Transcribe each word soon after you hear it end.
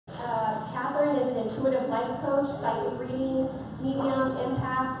intuitive life coach, psychic reading, medium,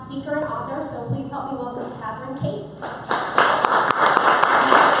 empath, speaker, and author. So please help me welcome Catherine Cates.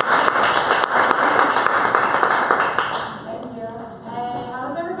 Thank you. Hey,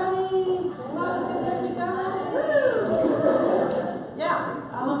 how's everybody? How's it there to go? Yeah,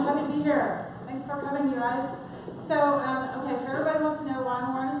 I'm happy to be here. Thanks for coming, you guys. So, okay, if everybody wants to know why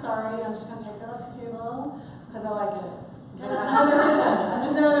I'm wearing a sari, I'm just going to take that off the table because I like it. Okay, there's no other reason.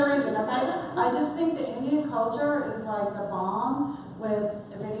 There's no other reason, okay? I just think the Indian culture is like the bomb with,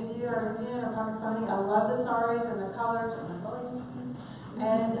 if any of you are Indian or Pakistani, I love the saris and the colors and the clothing.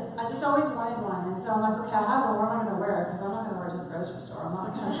 And I just always wanted one. And so I'm like, okay, I have one. Where am I going to wear it? Because I'm not going to wear it to the grocery store. I'm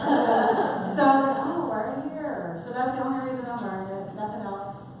not going to person. So I'm like, oh, wear it here. So that's the only reason I'm wearing it. Nothing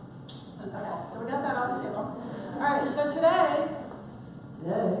else. Okay, so we got that off the table. All right, so today,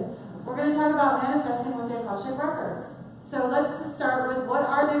 we're going to talk about manifesting with the Akashic Records. So let's just start with, what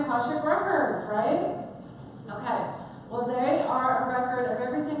are the Akashic Records, right? Okay, well, they are a record of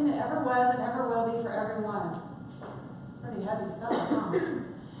everything that ever was and ever will be for everyone. Pretty heavy stuff, huh?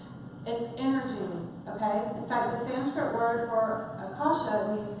 It's energy, okay? In fact, the Sanskrit word for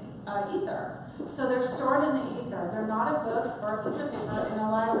Akasha means ether. So they're stored in the ether. They're not a book or a piece of paper in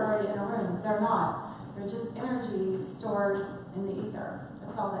a library in a room. They're not. They're just energy stored in the ether.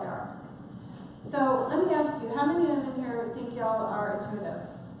 That's all they are. So let me ask you, how many of them in here think y'all are intuitive?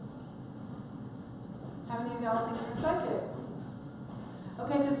 How many of y'all think you're psychic?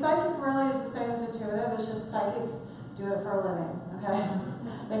 Okay, because psychic really is the same as intuitive. It's just psychics do it for a living, okay?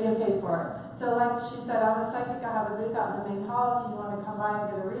 They get paid for it. So like she said, I'm a psychic. I have a booth out in the main hall. If you want to come by and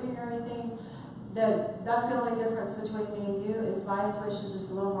get a reading or anything, that's the only difference between me and you, is my intuition is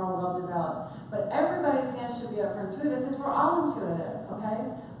just a little more well-developed. But everybody's hand should be up for intuitive, because we're all intuitive,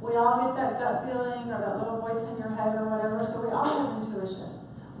 okay? We all get that gut feeling or that little voice in your head or whatever, so we all have intuition.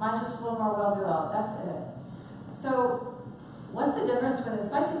 Mine's just a little more well-developed, that's it. So what's the difference between a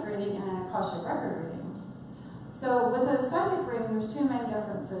psychic reading and an Akashic record reading? So with a psychic reading, there's two main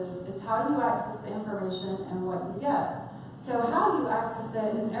differences. It's how you access the information and what you get. So how you access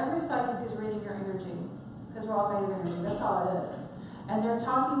it is every psychic is reading your energy, because we're all made of energy. That's all it is. And they're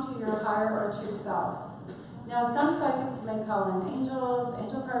talking to your higher or true self. Now, some psychics may call in angels,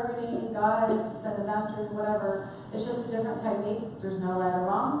 angel card reading, guides, ascended masters, whatever. It's just a different technique. There's no right or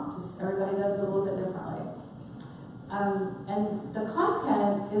wrong. Just everybody does it a little bit differently. And the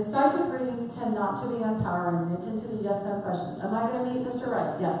content is, psychic readings tend not to be empowering. They tend to be yes/no questions. Am I going to meet Mr.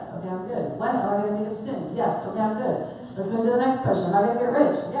 Right? Yes. Okay, I'm good. When am I going to meet him soon? Yes. Okay, I'm good. Let's move to the next question. Am I going to get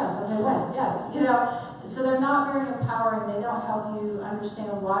rich? Yes. Okay, when? Yes. You know, so they're not very empowering. They don't help you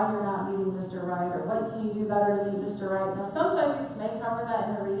understand why you're not meeting Mr. Right, or what can you do better to meet Mr. Right. Now, some psychics may cover that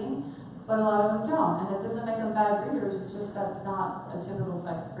in a reading, but a lot of them don't. And it doesn't make them bad readers. It's just that's not a typical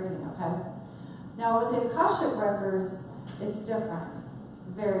psychic reading, okay? Now, with the Akashic Records, it's different.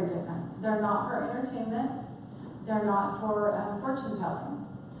 Very different. They're not for entertainment. They're not for fortune telling.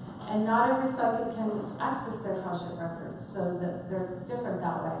 And not every psychic can access the Akashic Records, so that they're different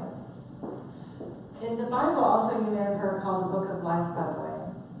that way. In the Bible, also, you may have heard called the Book of Life, by the way.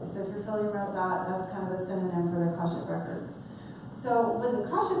 So if you're familiar with that, that's kind of a synonym for the Akashic Records. So with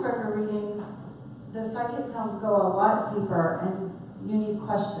Akashic Record readings, the psychic can go a lot deeper, and you need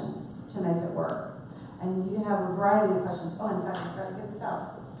questions to make it work. And you can have a variety of questions. Oh, in fact, I've got to get this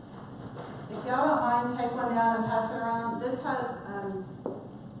out. If y'all don't mind, take one down and pass it around. This has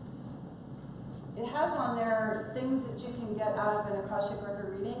it has on there things that you can get out of an Akashic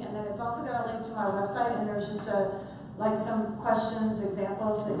Record reading, and then it's also got a link to my website, and there's just like some questions,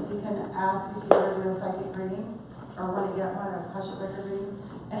 examples that you can ask if you ever do a psychic reading or want to get one, or Akashic Record reading.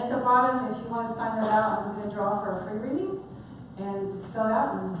 And at the bottom, if you want to sign that out, I'm going to draw for a free reading, and just fill it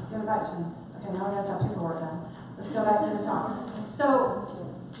out and give it back to me. Okay, now we got that paperwork done. Let's go back to the top. So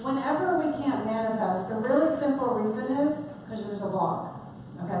whenever we can't manifest, the really simple reason is because there's a block.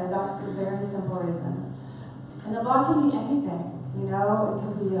 Okay, that's the very simple reason. And the block can be anything, you know. It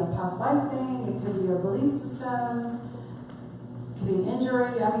could be a past life thing, it could be a belief system, it could be an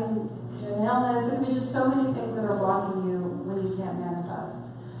injury, I mean, an illness. It could be just so many things that are blocking you when you can't manifest.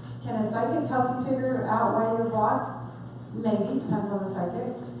 Can a psychic help you figure out why you're blocked? Maybe, depends on the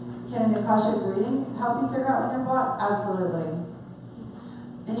psychic. Can an Akashic reading help you figure out when you're blocked? Absolutely.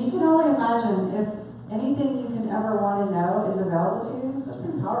 And you can only imagine, if anything you can ever want to know is available to you, that's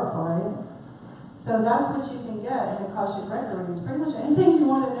pretty powerful, right? So that's what you can get in Akashic Record readings. Pretty much anything you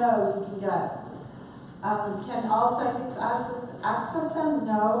want to know, you can get. Can all psychics access them?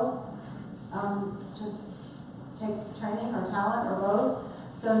 No. Just takes training or talent or both.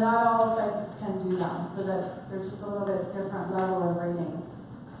 So not all psychics can do them. So that they're just a little bit different level of reading.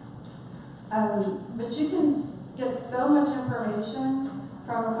 But you can get so much information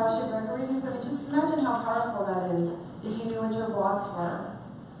from Akashic Record readings. I mean, just imagine how powerful that is if you knew what your blocks were,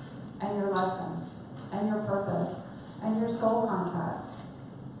 and your lessons, and your purpose, and your soul contracts.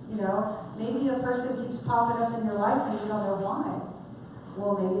 You know, maybe a person keeps popping up in your life and you don't know why.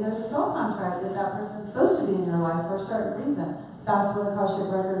 Well, maybe there's a soul contract that that person's supposed to be in your life for a certain reason. That's what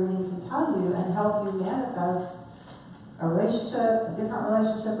Akashic Record reading can tell you and help you manifest a relationship, a different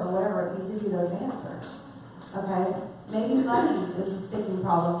relationship, or whatever. It can give you those answers. Okay? Maybe money is a sticking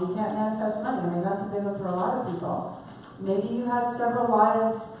problem. You can't manifest money. I mean, that's a big one for a lot of people. Maybe you had several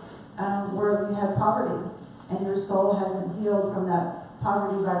lives where you had poverty, and your soul hasn't healed from that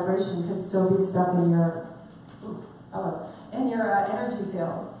poverty vibration. Could still be stuck in your energy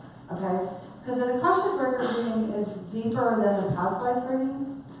field. Okay, because an Akashic Record reading is deeper than a past life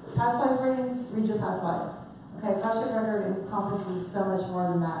reading. Past life readings read your past life. Okay, Akashic Record encompasses so much more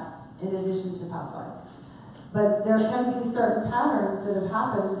than that, in addition to past life. But there can be certain patterns that have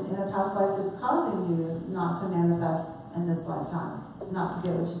happened in a past life that's causing you not to manifest in this lifetime, not to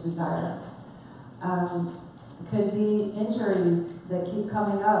get what you desire. Could be injuries that keep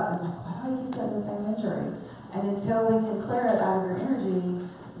coming up, and like, why do I keep getting the same injury? And until we can clear it out of your energy,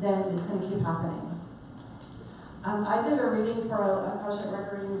 then it's going to keep happening. I did a reading for a Akashic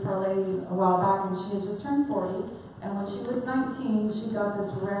Record reading for a lady a while back, and she had just turned 40, and when she was 19, she got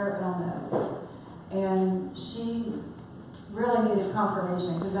this rare illness. And she really needed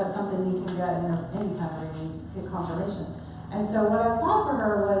confirmation, because that's something you can get in any kind of reading, get confirmation. And so what I saw for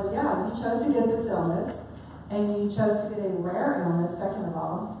her was, yeah, you chose to get this illness, and you chose to get a rare illness, second of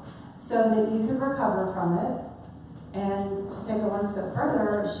all, so that you could recover from it. And to take it one step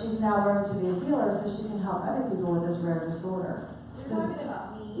further, she's now learned to be a healer, so she can help other people with this rare disorder. You're talking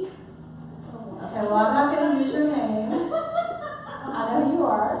about me. Okay, well, I'm not going to use your name. I know you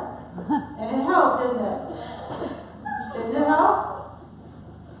are. And it helped, didn't it? Didn't it help?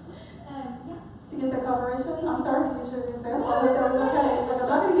 Yeah. To get the confirmation? I'm sorry to use your example. I think that was okay. Because I'm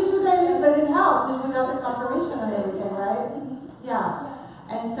not going to use your name, but it helped because we got the confirmation and everything, right? Yeah.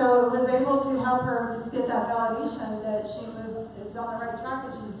 And so it was able to help her just get that validation that she is on the right track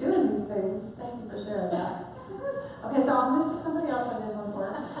and she's doing these things. Thank you for sharing that. Okay, so I'll move to somebody else I did one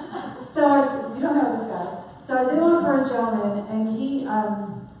for. So you don't know this guy. So I did one for a gentleman, and he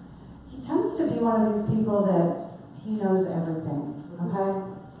tends to be one of these people that he knows everything, okay?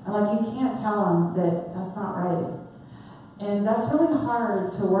 And like, you can't tell him that that's not right. And that's really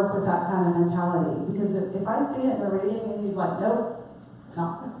hard to work with that kind of mentality, because if I see it in a reading and he's like, nope,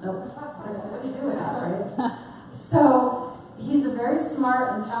 what do you do with that, right? So he's a very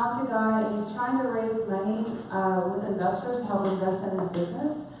smart and talented guy, and he's trying to raise money with investors to help invest in his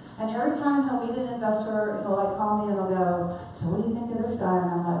business. And every time he'll meet an investor, he'll like call me and he'll go, so what do you think of this guy? And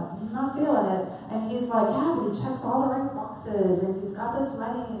I'm like, I'm not feeling it. And he's like, yeah, but he checks all the right boxes, and he's got this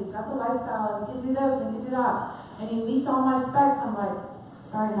money, and he's got the lifestyle, and he can do this, and he can do that. And he meets all my specs. I'm like,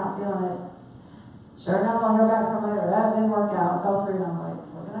 sorry, not feeling it. Sure enough, I'll hear back from later. That didn't work out. Fell through, and I was like,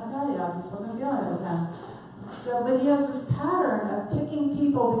 what can I tell you? I just wasn't feeling it with him. So, but he has this pattern of picking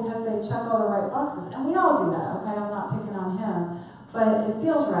people because they check all the right boxes. And we all do that, okay? I'm not picking on him. But it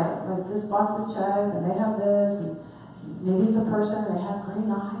feels right, like this box is checked, and they have this, and maybe it's a person, and they have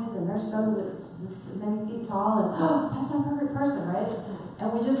green eyes, and they're so this many feet tall, and oh, that's my perfect person, right?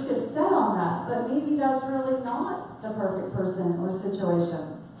 And we just get set on that, but maybe that's really not the perfect person or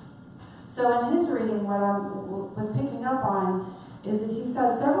situation. So in his reading, what I was picking up on is that he's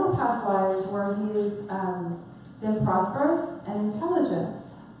had several past lives where he's been prosperous and intelligent,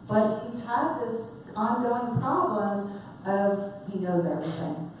 but he's had this ongoing problem of he knows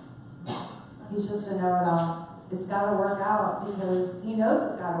everything. He's just a know-it-all. It's got to work out because he knows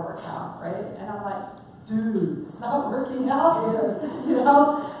it's got to work out, right? And I'm like, dude, it's not working out here. You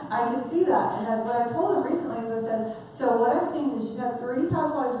know, I can see that. And what I told him recently is I said, so what I've seen is you've had 3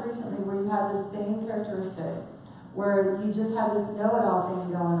 past lives recently where you had the same characteristic, where you just have this know-it-all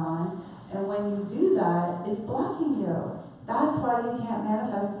thing going on. And when you do that, it's blocking you. That's why you can't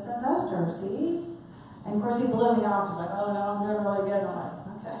manifest this investor, see? And of course he blew me off. He's like, oh no, I'm doing really good. And I'm like,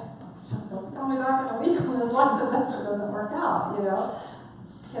 okay, don't call me back in a week when this last semester doesn't work out, you know? I'm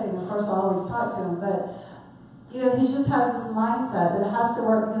just kidding. Of course I'll always talk to him, but you know, he just has this mindset that it has to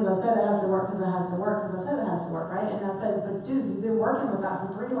work because I said it has to work because it has to work because I said it has to work, right? And I said, but dude, you've been working with that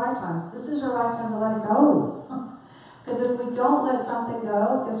for 3 lifetimes. This is your lifetime to let it go. Because if we don't let something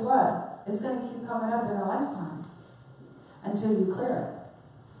go, guess what? It's going to keep coming up in a lifetime until you clear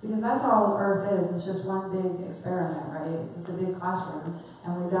it. Because that's all Earth is. It's just one big experiment, right? It's just a big classroom.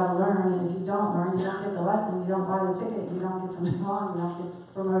 And we've got to learn. And if you don't learn, you don't get the lesson. You don't buy the ticket. You don't get to move on. You don't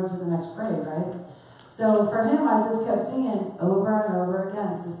get promoted to the next grade, right? So for him, I just kept seeing over and over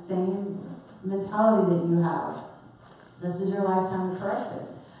again, it's the same mentality that you have. This is your lifetime to correct it.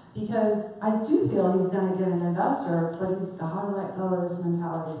 Because I do feel he's going to get an investor, but he's got to let go of this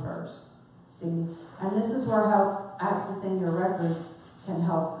mentality first. See? And this is where how accessing your records can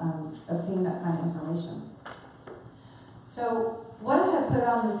help obtain that kind of information. So what I had put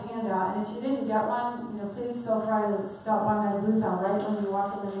on this handout, and if you didn't get one, please feel free to stop by my booth. I'm right when you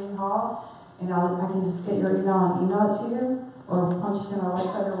walk in the main hall, and I can just get your email and email it to you, or punch it in our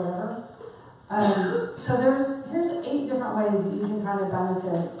website or whatever. So here's 8 different ways that you can kind of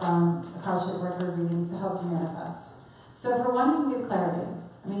benefit from Akashic Record readings to help you manifest. So for one, you can get clarity.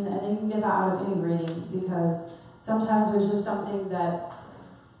 And you can get that out of any reading, because sometimes there's just something that,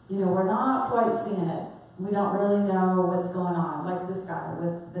 we're not quite seeing it. We don't really know what's going on, like this guy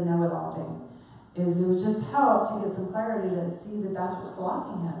with the know-it-all thing. It would just help to get some clarity to see that that's what's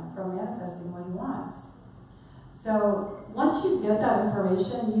blocking him from manifesting what he wants. So once you get that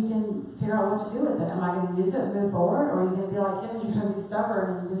information, you can figure out what to do with it. Am I going to use it and move forward, or are you going to be like him, you're going to be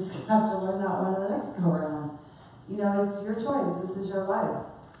stubborn and just have to learn that one of the next go around? It's your choice. This is your life.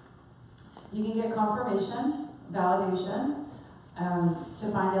 You can get confirmation, validation, to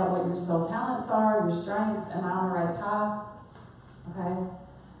find out what your soul talents are, your strengths. Am I on the right path? Okay?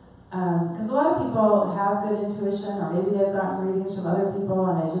 Because a lot of people have good intuition, or maybe they've gotten readings from other people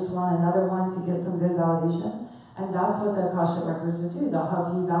and they just want another one to get some good validation. And that's what the Akashic Records will do. They'll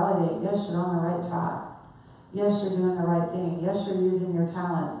help you validate, yes, you're on the right track. Yes, you're doing the right thing. Yes, you're using your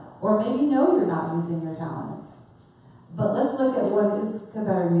talents. Or maybe no, you're not using your talents. But let's look at what is a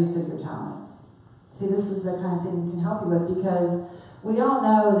better use of your talents. See, this is the kind of thing we can help you with, because we all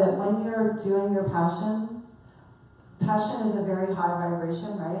know that when you're doing your passion is a very high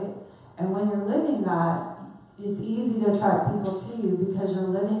vibration, right? And when you're living that, it's easy to attract people to you because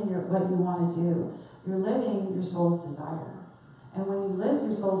you're living what you want to do. You're living your soul's desire. And when you live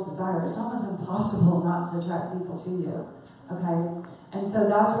your soul's desire, it's almost impossible not to attract people to you. Okay? And so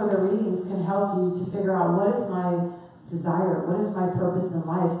that's where the readings can help you to figure out, what is my desire? What is my purpose in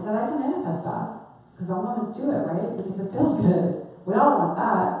life? So that I can manifest that. Because I want to do it, right? Because it feels good. We all want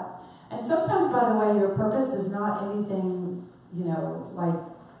that. And sometimes, by the way, your purpose is not anything, like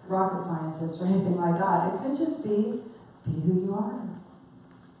rocket scientists or anything like that. It could just be who you are.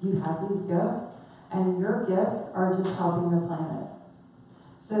 You have these gifts, and your gifts are just helping the planet.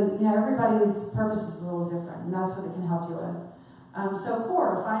 So, everybody's purpose is a little different, and that's what it can help you with. So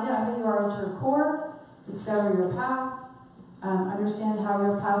core, find out who you are at your core, discover your path, understand how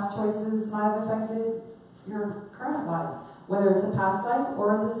your past choices might have affected your current life, whether it's a past life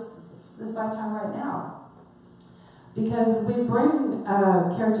or this lifetime right now. Because we bring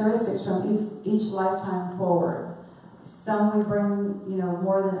characteristics from each lifetime forward. Some we bring,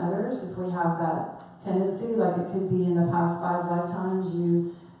 more than others if we have that tendency, like it could be in the past 5 lifetimes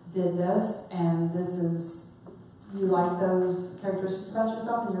you did this, and you like those characteristics about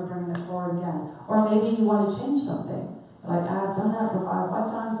yourself and you're bringing it forward again. Or maybe you want to change something. Like, I've done that for 5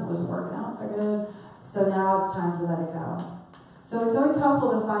 lifetimes, it wasn't working out so good, so now it's time to let it go. So it's always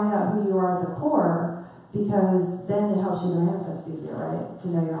helpful to find out who you are at the core, because then it helps you to manifest easier, right? To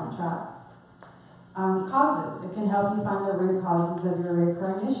know you're on track. Causes. It can help you find the root causes of your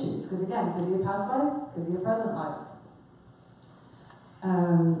recurring issues. Because again, it could be a past life, it could be a present life.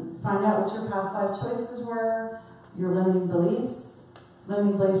 Find out what your past life choices were, your limiting beliefs.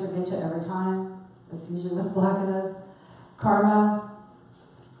 Limiting beliefs will get you every time. That's usually what's blocking us. Karma,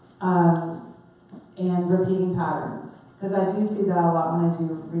 and repeating patterns. Because I do see that a lot when I do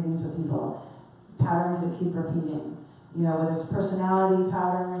readings with people. Patterns that keep repeating. Whether it's a personality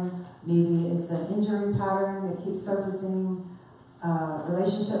pattern, maybe it's an injury pattern that keeps surfacing,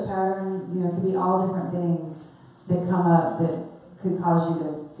 relationship pattern, it could be all different things that come up that could cause you to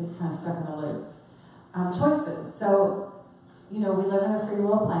get kind of stuck in a loop. Choices. So, we live in a free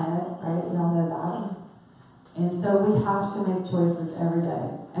will planet, right? We all know that. And so we have to make choices every day.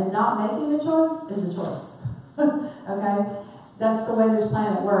 And not making a choice is a choice. Okay? That's the way this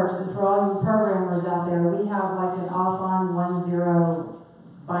planet works. And for all you programmers out there, we have like an off-on 1-0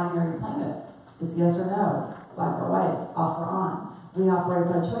 binary planet. It's yes or no, black or white, off or on. We operate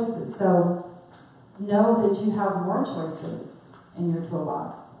by choices. So know that you have more choices in your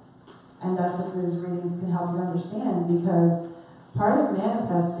toolbox. And that's what those readings can help you understand, because part of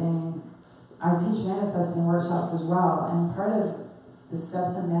manifesting, I teach manifesting workshops as well, and part of the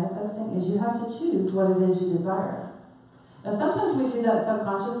steps in manifesting is you have to choose what it is you desire. Now sometimes we do that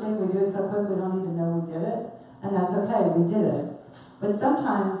subconsciously, we do it so quick we don't even know we did it, and that's okay, we did it. But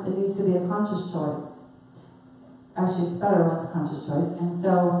sometimes it needs to be a conscious choice. Actually, it's better when it's a conscious choice, and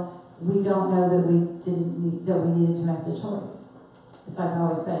so we don't know that we needed to make the choice. It's like I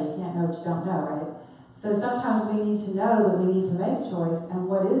always say, you can't know what you don't know, right? So sometimes we need to know that we need to make a choice, and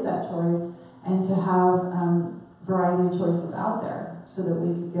what is that choice, and to have variety of choices out there so that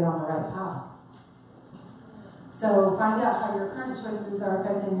we can get on the right path. So find out how your current choices are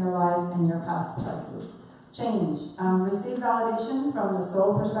affecting your life and your past choices. Change. Receive validation from the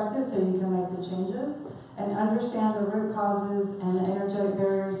soul perspective so you can make the changes, and understand the root causes and the energetic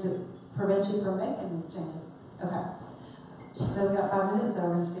barriers that prevent you from making these changes. Okay. So we got 5 minutes, so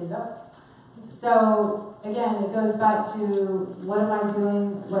we're going to speed it up. So again, it goes back to what am I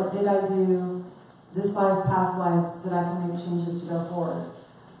doing? What did I do? This life, past life, so that I can make changes to go forward.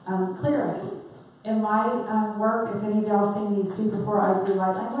 Clearing. In my work, if any of y'all seen me speak before, I do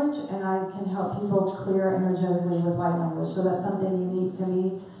light language, and I can help people clear energetically with light language. So that's something unique to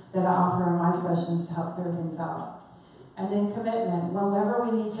me that I offer in my sessions to help clear things out. And then commitment. Whenever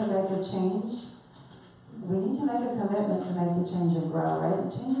we need to make a change, we need to make a commitment to make the change and grow, right?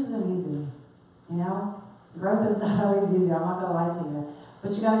 And change isn't easy, you know? Growth is not always easy, I'm not going to lie to you.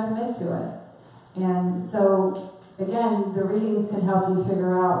 But you got to commit to it. And so, again, the readings can help you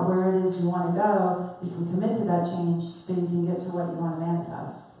figure out where it is you want to go. You can commit to that change so you can get to what you want to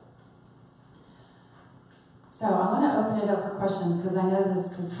manifest. So I'm going to open it up for questions because I know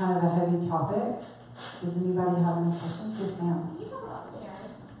this is kind of a heavy topic. Does anybody have any questions? Yes, ma'am. Can you talk about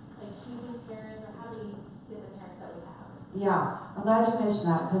parents, like choosing parents, or how do we get the parents that we have? Yeah, I'm glad you mentioned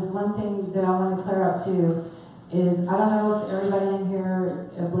that because one thing that I want to clear up too is I don't know if everybody in here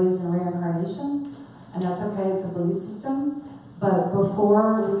believes in reincarnation, and that's okay, it's a belief system, but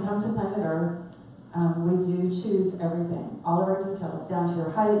before we come to planet Earth, we do choose everything, all of our details, down to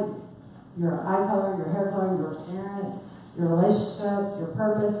your height, your eye color, your hair color, your appearance, your relationships, your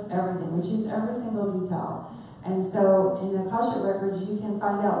purpose, everything. We choose every single detail. And so in the Akashic Records, you can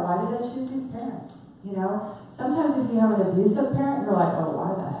find out, why did I choose these parents? You know, sometimes if you have an abusive parent, you're like, oh,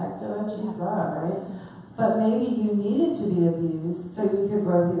 why the heck did I choose that, right? But maybe you needed to be abused so you could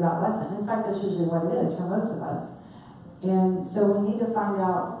grow through that lesson. In fact, that's usually what it is for most of us. And so we need to find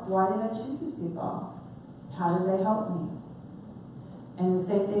out, why did I choose these people? How did they help me? And the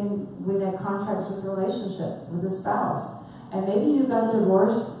same thing, we make contracts with relationships, with a spouse. And maybe you got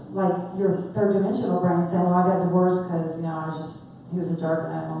divorced, like your third dimensional brain saying, well, I got divorced because, you know, he was a jerk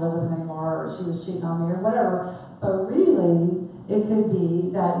and I don't live with him anymore, or she was cheating on me, or whatever. But really, it could be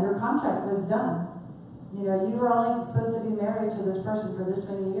that your contract was done. You know, you were only supposed to be married to this person for this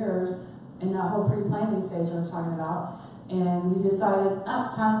many years in that whole pre-planning stage I was talking about. And you decided, oh,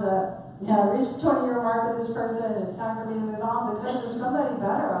 time's up. Yeah, I reached the 20-year mark with this person, and it's time for me to move on because there's somebody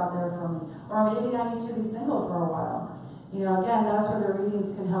better out there for me. Or maybe I need to be single for a while. You know, again, that's where the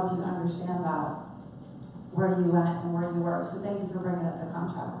readings can help you understand that, where you went and where you were. So thank you for bringing up the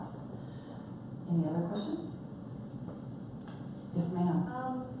contracts. Any other questions? Yes, ma'am.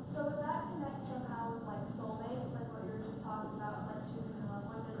 So would that connect somehow with like soulmates, like what you were just talking about, like choosing your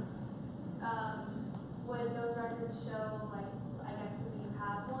loved ones? Would those records show, like, I guess, whether you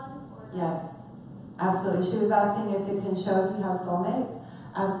have one? Or Yes, absolutely. She was asking if it can show if you have soulmates.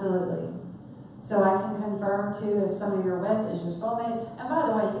 Absolutely. So I can confirm too if somebody you're with is your soulmate. And by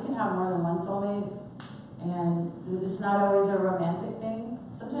the way, you can have more than one soulmate, and it's not always a romantic thing.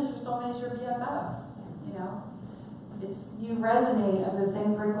 Sometimes your soulmate's your BFF. You know, you resonate at the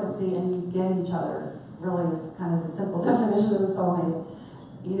same frequency and you get each other. Really, is kind of the simple definition of a soulmate.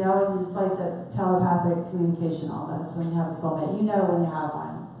 You know, and it's like the telepathic communication almost when you have a soulmate. You know when you have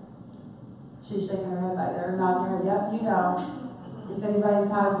one. She's shaking her head back there, nodding her head. Yep, you know. If anybody's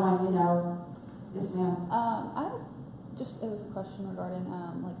had one, you know. Yes, ma'am. It was a question regarding,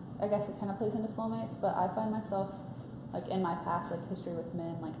 like, I guess it kind of plays into soulmates, but I find myself, like, in my past, like, history with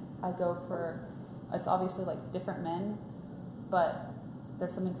men, like, I go for, it's obviously, like, different men, but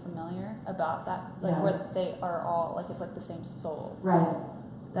there's something familiar about that, like, Yes. where they are all, like, it's like the same soul. Right.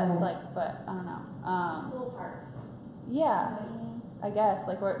 That, Right. like, but, I don't know. soul parts? Yeah, I guess,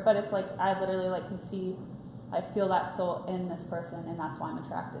 like, but it's like, I literally, like, can see, I feel that soul in this person, and that's why I'm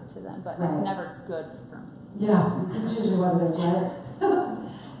attracted to them, but Right. it's never good for me. Yeah, it's usually what it is, right?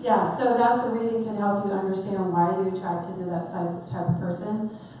 Yeah, so that's a reading can help you understand why you're attracted to that type of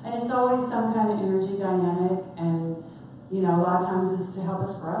person. And it's always some kind of energy dynamic, and, you know, a lot of times it's to help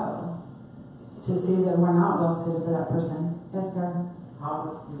us grow, to see that we're not well suited for that person. Yes, sir?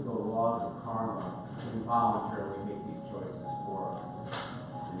 How do the laws of karma involuntarily make these choices for us?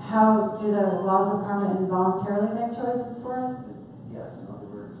 How do the laws of karma involuntarily make choices for us? Yes, in other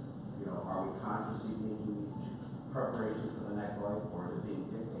words, are we consciously making preparations for the next life, or is it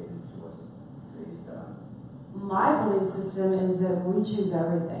being dictated to us based on? My belief system is that we choose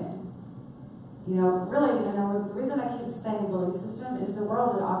everything. Really, the reason I keep saying belief system is the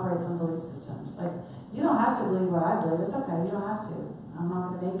world that operates on belief systems. Like, you don't have to believe what I believe. It's okay. You don't have to. I'm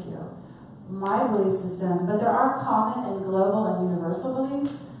not going to make you. My belief system, but there are common and global and universal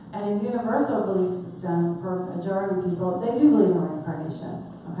beliefs. And a universal belief system for a majority of people, they do believe in reincarnation.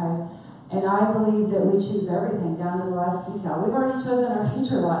 Okay? And I believe that we choose everything down to the last detail. We've already chosen our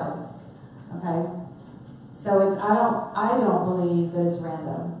future lives. Okay? So I don't believe that it's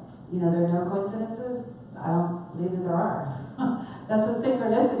random. There are no coincidences. I don't believe that there are. That's what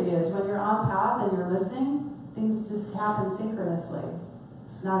synchronicity is. When you're on path and you're listening, things just happen synchronously.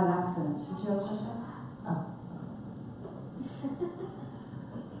 It's not an accident. Should you have a question? Oh.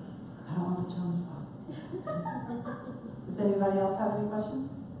 I don't want the Jones spot. Does anybody else have any questions?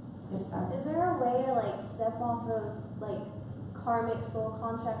 Yes, sir. Is there a way to step off of karmic soul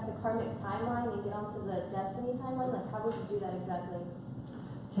contracts, the karmic timeline, and get onto the destiny timeline? How would you do that exactly?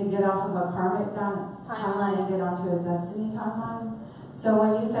 To get off of a karmic timeline and get onto a destiny timeline? So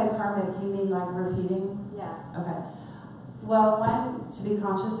when you say karmic, you mean repeating? Yeah. Okay. Well, one, to be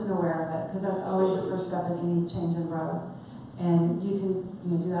conscious and aware of it, because that's always the first step in any change and growth. And you can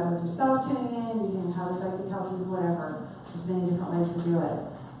do that with yourself tuning in, you can have a psychic help you, whatever. There's many different ways to do it.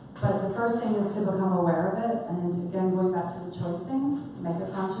 But the first thing is to become aware of it, and then again, going back to the choice thing, make a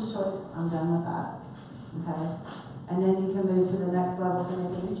conscious choice, I'm done with that. Okay? And then you can move to the next level to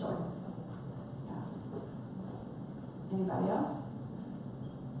make a new choice. Yeah. Anybody else?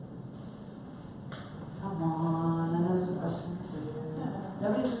 Come on, I know there's a question.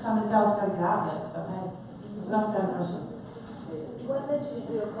 Nobody's come and tell us how to get out of this, okay? Who else got a question? What led you to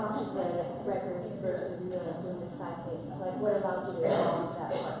do Akashic Records versus doing the psychic? What allowed you to do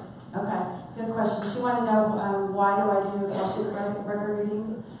that part? Okay, good question. She wanted to know why do I do Akashic record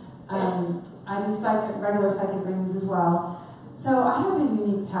readings? I do regular psychic readings as well. So I have a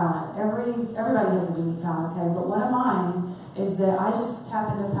unique talent. Everybody has a unique talent, okay? But one of mine is that I just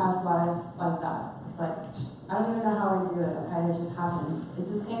tap into past lives like that. It's I don't even know how I do it, okay? It just happens. It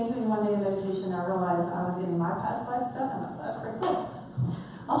just came to me one day in meditation. I realized I was getting my past life stuff, and I'm that's pretty cool.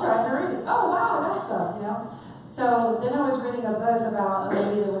 I'll try to read it. Oh, wow, that stuff, So then I was reading a book about a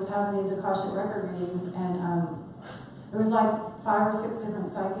lady that was having these Akashic record readings, and there was 5 or 6 different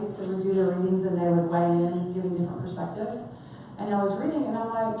psychics that would do their readings, and they would weigh in, giving different perspectives. And I was reading, and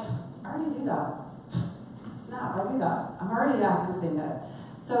I'm like, I already do that. Snap, I do that. I'm already accessing it.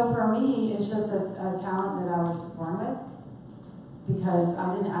 So for me, it's just a talent that I was born with, because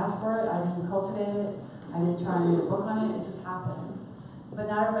I didn't ask for it, I didn't cultivate it, I didn't try and read a book on it, it just happened. But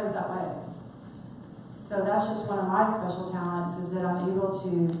not everybody's that way. So that's just one of my special talents, is that I'm able to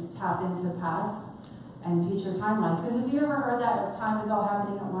tap into past and future timelines. Because have you ever heard that time is all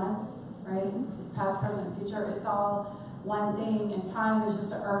happening at once, right? Past, present, and future, it's all one thing, and time is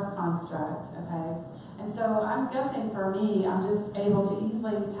just an earth construct, okay? And so I'm guessing for me, I'm just able to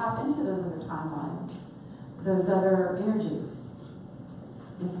easily tap into those other timelines, those other energies.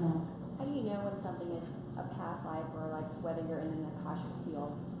 Yes, ma'am? How do you know when something is a past life, or whether you're in an Akashic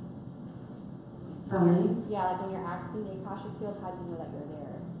field? For me? Yeah, when you're accessing the Akashic field, how do you know that you're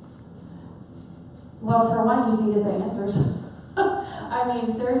there? Well, for one, you can get the answers. I mean,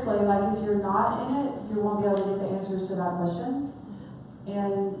 seriously, if you're not in it, you won't be able to get the answers to that question.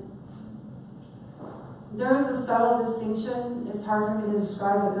 And there is a subtle distinction. It's hard for me to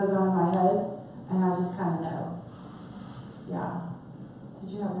describe what goes on in my head, and I just kind of know. Yeah.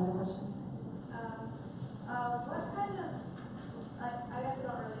 Did you have another question? What kind of, I guess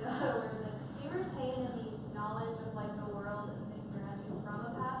I don't really know how to word this. Do you retain any knowledge of the world and things around you from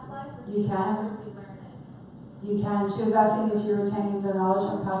a past life? Or do You can. You learn it? You can. She was asking if you're retaining the knowledge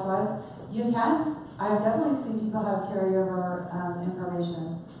from past lives. You can. I've definitely seen people have carryover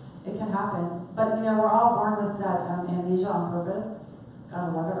information. It can happen. But, we're all born with that amnesia on purpose.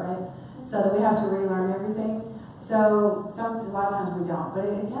 Gotta love it, right? So that we have to relearn everything. So a lot of times we don't. But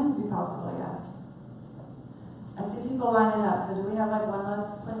it can be possible, yes. I see people lining up. So do we have one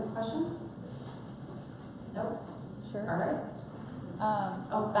last question? Nope. Sure. All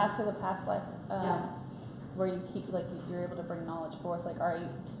right. Back to the past life. Yeah. Where you keep you're able to bring knowledge forth. Are you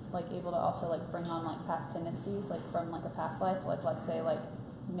able to also bring on past tendencies from a past life? Let's say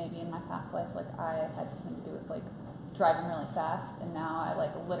maybe in my past life I had something to do with driving really fast, and now I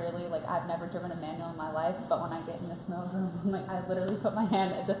literally I've never driven a manual in my life, but when I get in the snow room, I literally put my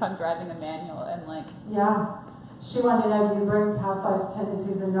hand as if I'm driving a manual, and yeah. She wanted to know, do you bring past life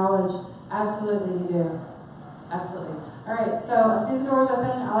tendencies and knowledge? Absolutely you do. Absolutely. All right, so I see the doors open.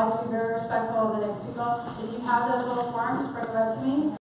 I like to be very respectful of the next people. If you have those little forms, bring them up to me.